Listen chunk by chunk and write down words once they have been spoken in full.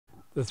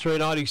The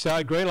 390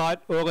 start, green light,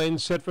 all in,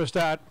 set for a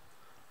start.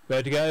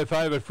 About to go,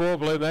 favourite 4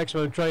 Blue,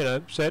 Maximum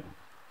Trainer, set.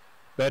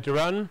 About to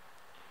run.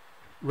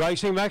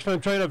 Racing,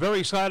 Maximum Trainer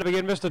very slow to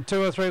begin, missed it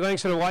 2 or 3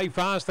 lengths and away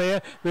fast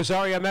there. Miss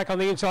Aria Mac on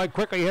the inside,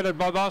 quickly headed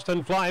by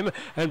Boston Flame,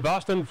 and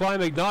Boston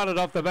Flame ignited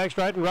off the back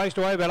straight and raced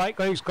away about 8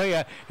 lengths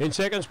clear. In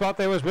second spot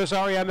there was Miss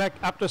Aria Mac,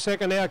 up to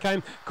second now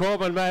came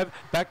Corbin Mav,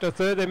 back to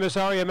third there Miss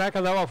Aria Mac,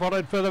 and they were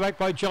followed further back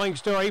by Chilling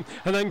Story,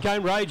 and then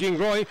came Raging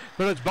Roy,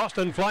 but it's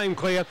Boston Flame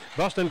clear.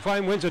 Boston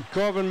Flame wins it,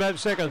 Corbin Mav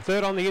second,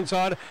 third on the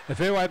inside, a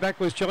fair way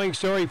back was Chilling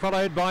Story,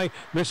 followed by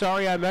Miss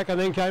Aria Mac, and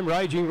then came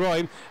Raging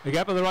Roy. A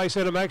gap in the race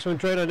there to Maximum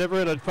Trainer, never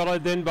in it,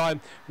 followed then by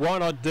Why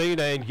Not Dean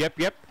and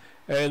Yep,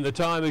 and the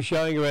time is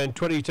showing around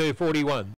 22:41.